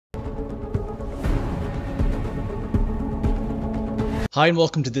Hi and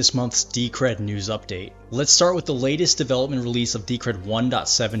welcome to this month's Decred news update. Let's start with the latest development release of Decred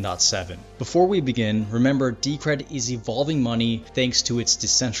 1.7.7. Before we begin, remember Decred is evolving money thanks to its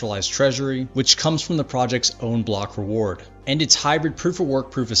decentralized treasury, which comes from the project's own block reward, and its hybrid proof-of-work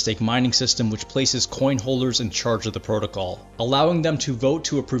proof-of-stake mining system, which places coin holders in charge of the protocol, allowing them to vote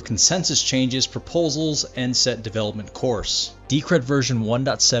to approve consensus changes, proposals, and set development course. Decred version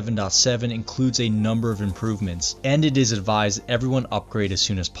 1.7.7 includes a number of improvements, and it is advised everyone upgrade as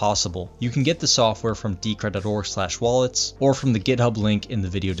soon as possible. You can get the software from decred.org/wallets or from the GitHub link in the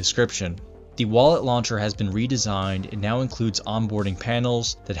video description. The wallet launcher has been redesigned and now includes onboarding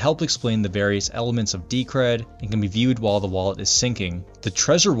panels that help explain the various elements of Decred and can be viewed while the wallet is syncing. The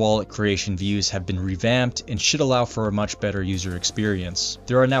Trezor wallet creation views have been revamped and should allow for a much better user experience.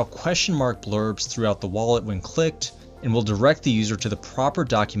 There are now question mark blurbs throughout the wallet when clicked, and will direct the user to the proper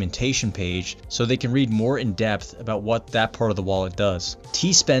documentation page so they can read more in depth about what that part of the wallet does.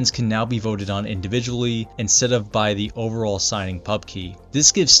 T-spends can now be voted on individually instead of by the overall signing pub key.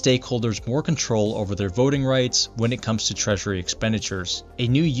 This gives stakeholders more control over their voting rights when it comes to treasury expenditures. A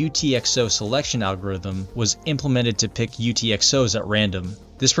new UTXO selection algorithm was implemented to pick UTXOs at random.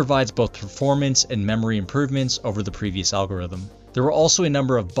 This provides both performance and memory improvements over the previous algorithm. There were also a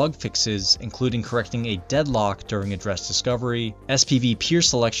number of bug fixes, including correcting a deadlock during address discovery. SPV peer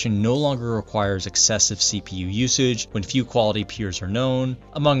selection no longer requires excessive CPU usage when few quality peers are known,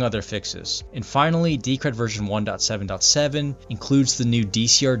 among other fixes. And finally, Decred version 1.7.7 includes the new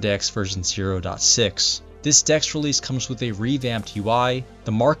DCRDEX version 0.6. This DEX release comes with a revamped UI.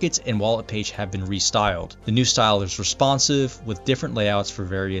 The markets and wallet page have been restyled. The new style is responsive, with different layouts for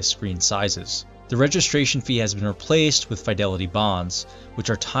various screen sizes. The registration fee has been replaced with Fidelity bonds, which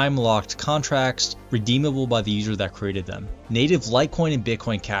are time-locked contracts redeemable by the user that created them. Native Litecoin and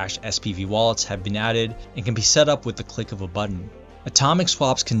Bitcoin Cash SPV wallets have been added and can be set up with the click of a button. Atomic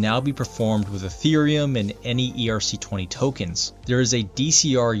swaps can now be performed with Ethereum and any ERC20 tokens. There is a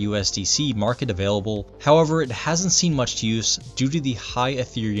DCRUSDC market available, however it hasn't seen much use due to the high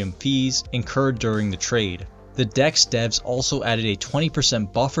Ethereum fees incurred during the trade. The DEX devs also added a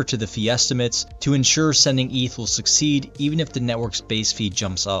 20% buffer to the fee estimates to ensure sending ETH will succeed even if the network's base fee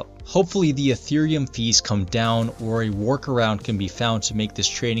jumps up. Hopefully the Ethereum fees come down, or a workaround can be found to make this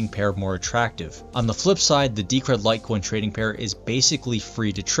trading pair more attractive. On the flip side, the Decred Litecoin trading pair is basically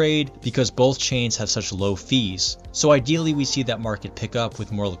free to trade because both chains have such low fees. So ideally we see that market pick up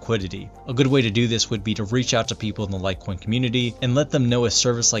with more liquidity. A good way to do this would be to reach out to people in the Litecoin community and let them know a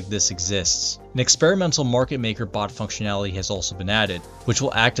service like this exists. An experimental market maker bot functionality has also been added, which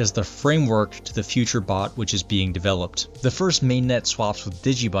will act as the framework to the future bot which is being developed. The first mainnet swaps with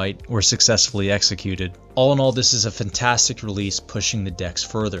Digibyte were successfully executed. All in all, this is a fantastic release pushing the DEX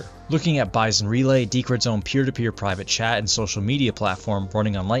further. Looking at Bison Relay, Decred's own peer-to-peer private chat and social media platform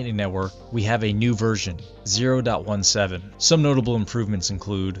running on Lightning Network, we have a new version, 0.17. Some notable improvements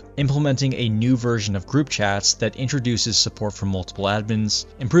include implementing a new version of group chats that introduces support for multiple admins,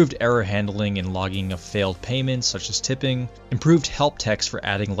 improved error handling and logging of failed payments such as tipping, improved help text for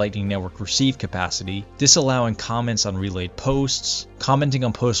adding Lightning Network receive capacity, disallowing comments on relayed posts, commenting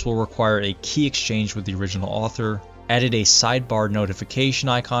on posts will require a key exchange with the original author, added a sidebar notification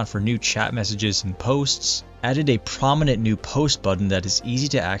icon for new chat messages and posts, added a prominent new post button that is easy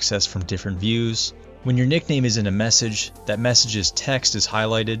to access from different views. When your nickname is in a message, that message's text is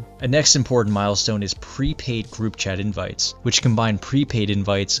highlighted. A next important milestone is prepaid group chat invites, which combine prepaid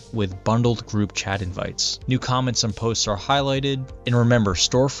invites with bundled group chat invites. New comments on posts are highlighted, and remember,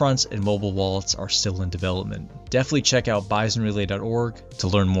 storefronts and mobile wallets are still in development. Definitely check out bisonrelay.org to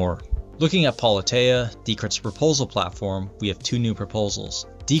learn more. Looking at Politeia, Decred's proposal platform, we have two new proposals.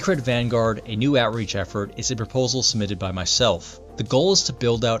 Decred Vanguard, a new outreach effort, is a proposal submitted by myself. The goal is to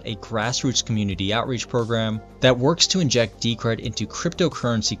build out a grassroots community outreach program that works to inject Decred into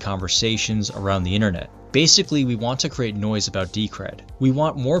cryptocurrency conversations around the internet. Basically, we want to create noise about Decred. We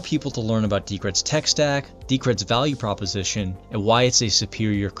want more people to learn about Decred's tech stack, Decred's value proposition, and why it's a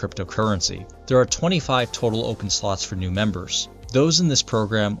superior cryptocurrency. There are 25 total open slots for new members. Those in this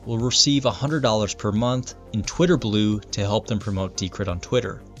program will receive $100 per month in Twitter Blue to help them promote Decred on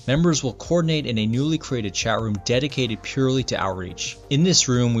Twitter. Members will coordinate in a newly created chat room dedicated purely to outreach. In this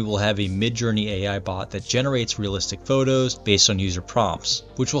room, we will have a Midjourney AI bot that generates realistic photos based on user prompts,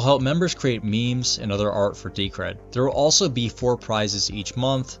 which will help members create memes and other art for Decred. There will also be 4 prizes each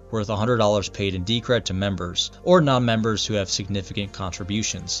month, worth $100 paid in Decred to members, or non-members who have significant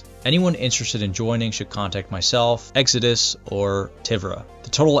contributions. Anyone interested in joining should contact myself, Exodus, or Tivra. The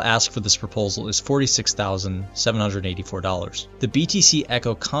total ask for this proposal is $46,000 $23,784. The BTC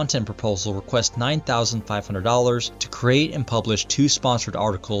Echo content proposal requests $9,500 to create and publish 2 sponsored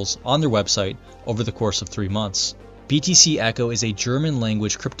articles on their website over the course of 3 months. BTC Echo is a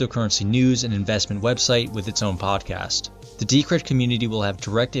German-language cryptocurrency news and investment website with its own podcast. The Decred community will have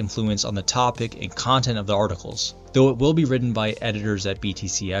direct influence on the topic and content of the articles, though it will be written by editors at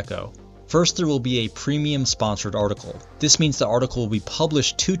BTC Echo. First, there will be a premium sponsored article. This means the article will be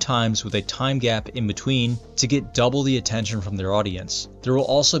published 2 times with a time gap in between to get double the attention from their audience. There will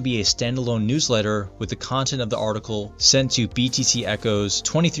also be a standalone newsletter with the content of the article sent to BTC Echo's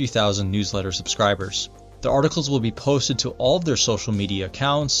 23,000 newsletter subscribers. The articles will be posted to all of their social media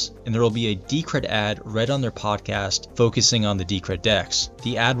accounts, and there will be a Decred ad read on their podcast focusing on the DCRDEX.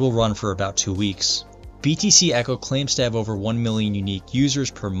 The ad will run for about 2 weeks. BTC Echo claims to have over 1 million unique users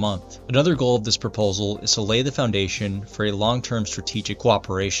per month. Another goal of this proposal is to lay the foundation for a long-term strategic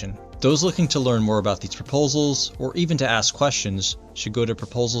cooperation. Those looking to learn more about these proposals, or even to ask questions, should go to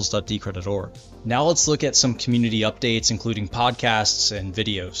proposals.decred.org. Now let's look at some community updates, including podcasts and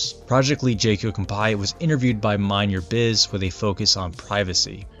videos. Project lead Jaco Kampai was interviewed by MineYour.Biz with a focus on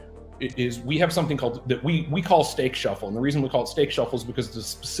privacy. We have something called that we call stake shuffle, and the reason we call it stake shuffle is because it's a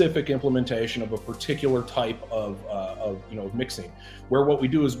specific implementation of a particular type of mixing, where what we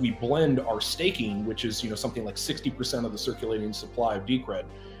do is we blend our staking, which is something like 60% of the circulating supply of Decred,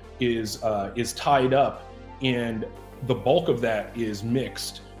 is tied up, and the bulk of that is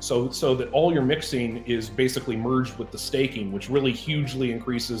mixed, so that all your mixing is basically merged with the staking, which really hugely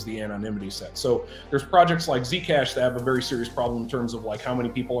increases the anonymity set. So there's projects like Zcash that have a very serious problem in terms of like how many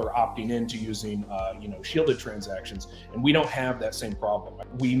people are opting into using shielded transactions, and we don't have that same problem.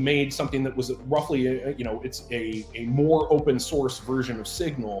 We made something that was roughly it's a more open source version of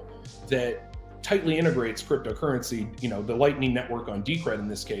Signal that tightly integrates cryptocurrency, the Lightning Network on Decred in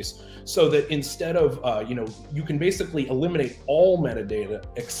this case, so that instead of, you can basically eliminate all metadata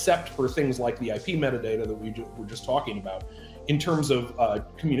except for things like the IP metadata that we were just talking about in terms of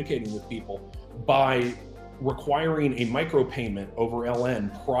communicating with people by requiring a micropayment over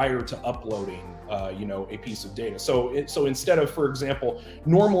LN prior to uploading a piece of data. So instead of, for example,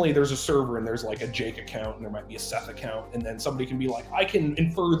 normally there's a server and there's like a Jake account and there might be a Seth account, and then somebody can be like, I can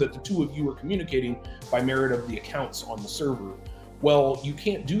infer that the 2 of you are communicating by merit of the accounts on the server. Well, you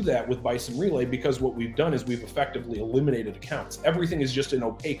can't do that with Bison Relay, because what we've done is we've effectively eliminated accounts. Everything is just an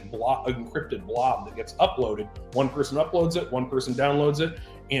opaque blob, encrypted blob that gets uploaded. One person uploads it, one person downloads it,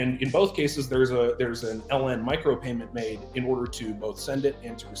 and in both cases there's an LN micropayment made in order to both send it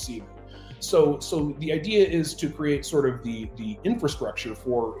and to receive it. So the idea is to create sort of the infrastructure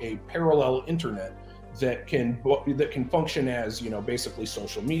for a parallel internet that can function as basically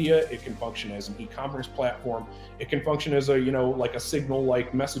social media. It can function as an e-commerce platform. It can function as a like a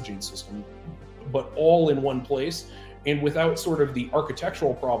Signal-like messaging system, but all in one place and without sort of the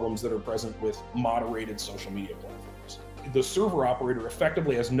architectural problems that are present with moderated social media platforms. The server operator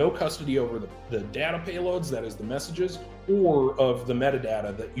effectively has no custody over the data payloads, that is the messages, or of the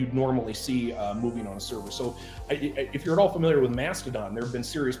metadata that you'd normally see moving on a server. So if you're at all familiar with Mastodon, there have been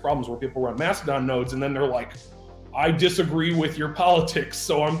serious problems where people run Mastodon nodes and then they're like, I disagree with your politics,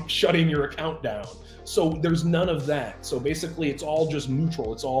 so I'm shutting your account down. So there's none of that. So basically it's all just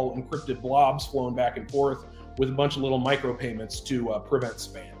neutral. It's all encrypted blobs flowing back and forth with a bunch of little micropayments to prevent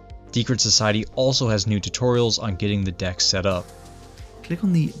spam. Decred Society also has new tutorials on getting the DEX set up. Click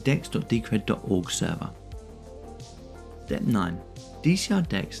on the dex.decred.org server. Step 9.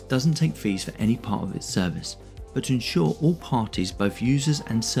 DCRDEX doesn't take fees for any part of its service, but to ensure all parties, both users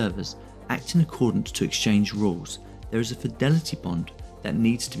and servers, act in accordance to exchange rules, there is a fidelity bond that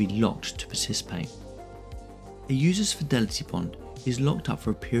needs to be locked to participate. A user's fidelity bond is locked up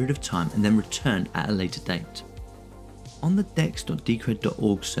for a period of time and then returned at a later date. On the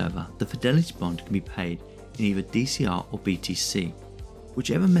dex.decred.org server, the fidelity bond can be paid in either DCR or BTC.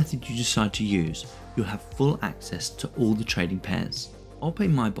 Whichever method you decide to use, you'll have full access to all the trading pairs. I'll pay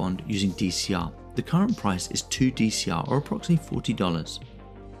my bond using DCR. The current price is 2 DCR or approximately $40.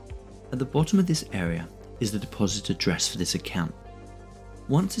 At the bottom of this area is the deposit address for this account.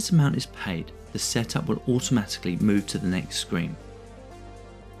 Once this amount is paid, the setup will automatically move to the next screen.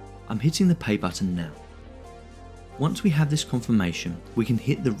 I'm hitting the pay button now. Once we have this confirmation, we can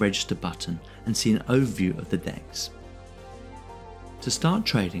hit the register button and see an overview of the DEX. To start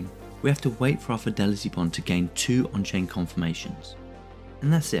trading, we have to wait for our fidelity bond to gain 2 on-chain confirmations.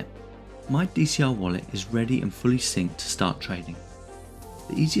 And that's it. My DCR wallet is ready and fully synced to start trading.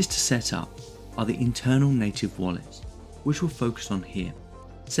 The easiest to set up are the internal native wallets, which we'll focus on here.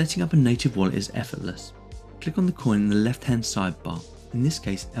 Setting up a native wallet is effortless. Click on the coin in the left-hand sidebar, in this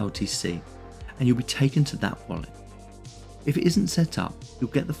case LTC, and you'll be taken to that wallet. If it isn't set up,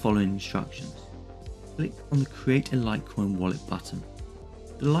 you'll get the following instructions. Click on the Create a Litecoin Wallet button.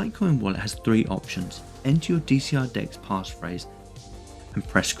 The Litecoin wallet has 3 options. Enter your DCRDEX passphrase and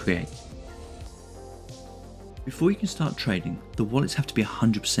press Create. Before you can start trading, the wallets have to be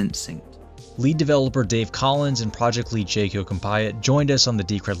 100% synced. Lead developer Dave Collins and project lead Jaco Compayet joined us on the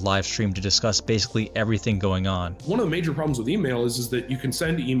Decred live stream to discuss basically everything going on. One of the major problems with email is that you can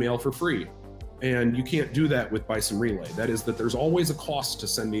send email for free, and you can't do that with Bison Relay. That is that there's always a cost to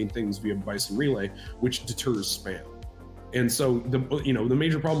sending things via Bison Relay, which deters spam. And so the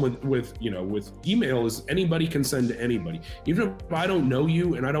major problem with email is anybody can send to anybody. Even if I don't know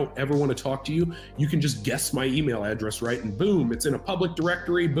you and I don't ever want to talk to you, you can just guess my email address, right? And boom, it's in a public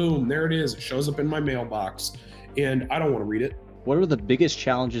directory. Boom, there it is. It shows up in my mailbox, and I don't want to read it. What are the biggest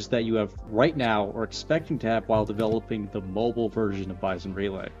challenges that you have right now or expecting to have while developing the mobile version of Bison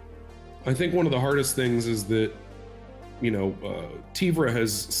Relay? I think one of the hardest things is that, Tivra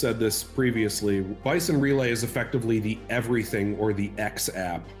has said this previously. Bison Relay is effectively the everything or the X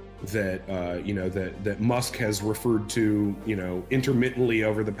app that that Musk has referred to intermittently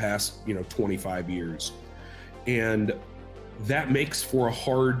over the past 25 years, and that makes for a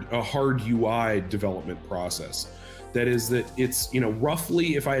hard UI development process. That is that it's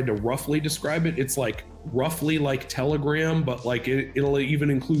roughly, if I had to roughly describe it, it's like roughly like Telegram, but like it'll even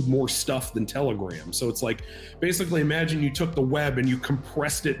include more stuff than Telegram. So it's like, basically imagine you took the web and you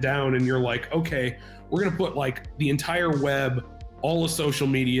compressed it down, and you're like, okay, we're gonna put like the entire web, all of social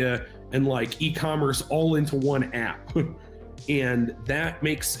media, and like e-commerce all into one app. And that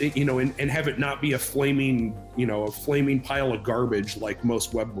makes it, and have it not be a flaming pile of garbage like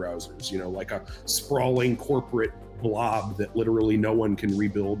most web browsers, like a sprawling corporate blob that literally no one can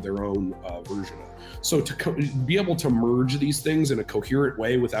rebuild their own version of. So to be able to merge these things in a coherent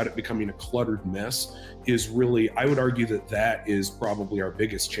way without it becoming a cluttered mess is really, I would argue that is probably our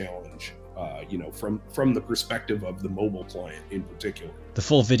biggest challenge, from the perspective of the mobile client in particular. The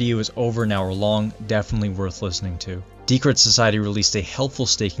full video is over an hour long, definitely worth listening to. Decred Society released a helpful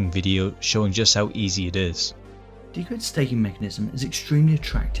staking video showing just how easy it is. Decred's staking mechanism is extremely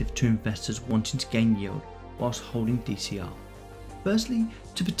attractive to investors wanting to gain yield whilst holding DCR. Firstly,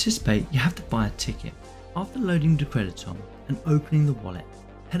 to participate, you have to buy a ticket. After loading Decrediton and opening the wallet,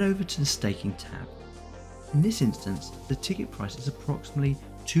 head over to the staking tab. In this instance, the ticket price is approximately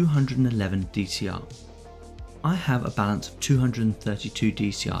 211 DCR. I have a balance of 232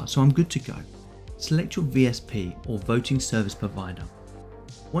 DCR, so I'm good to go. Select your VSP or voting service provider.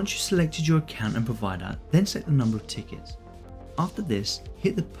 Once you've selected your account and provider, then select the number of tickets. After this,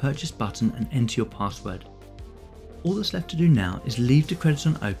 hit the purchase button and enter your password. All that's left to do now is leave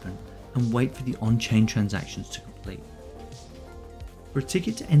Decrediton open and wait for the on-chain transactions to complete. For a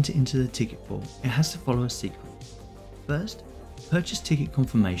ticket to enter into the ticket pool, it has to follow a sequence. First, purchase ticket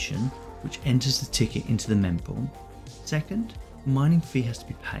confirmation, which enters the ticket into the mempool. Second, mining fee has to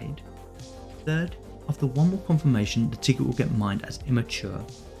be paid. Third, after one more confirmation, the ticket will get mined as immature.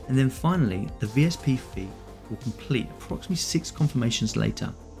 And then finally, the VSP fee will complete approximately 6 confirmations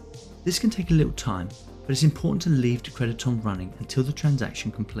later. This can take a little time, but it's important to leave Decrediton running until the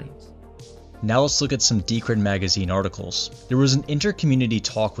transaction completes. Now let's look at some Decred magazine articles. There was an inter-community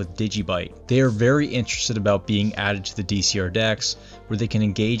talk with Digibyte. They are very interested about being added to the DCRDEX, where they can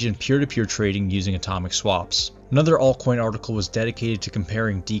engage in peer-to-peer trading using atomic swaps. Another altcoin article was dedicated to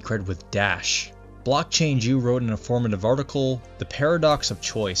comparing Decred with Dash. Blockchain Jew wrote an informative article, The Paradox of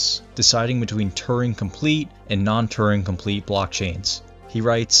Choice, deciding between Turing complete and non-Turing complete blockchains. He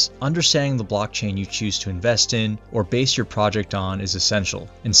writes, understanding the blockchain you choose to invest in or base your project on is essential.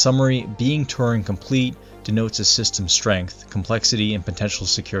 In summary, being Turing complete denotes a system's strength, complexity, and potential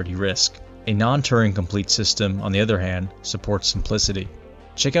security risk. A non-Turing complete system, on the other hand, supports simplicity.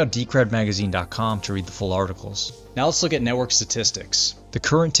 Check out decredmagazine.com to read the full articles. Now let's look at network statistics. The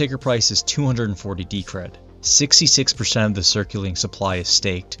current ticker price is 240 Decred. 66% of the circulating supply is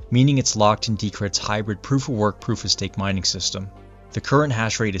staked, meaning it's locked in Decred's hybrid proof-of-work, proof-of-stake mining system. The current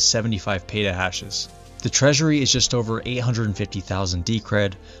hash rate is 75 petahashes. The treasury is just over 850,000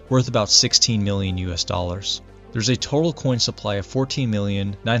 Decred, worth about $16 million US. There's a total coin supply of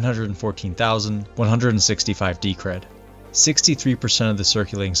 14,914,165 Decred. 63% of the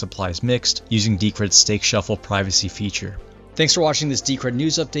circulating supply is mixed, using Decred's Stake Shuffle privacy feature. Thanks for watching this Decred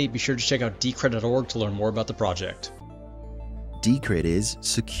news update. Be sure to check out decred.org to learn more about the project. Decred is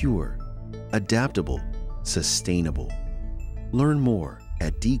secure, adaptable, sustainable. Learn more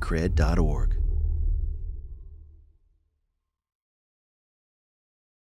at decred.org.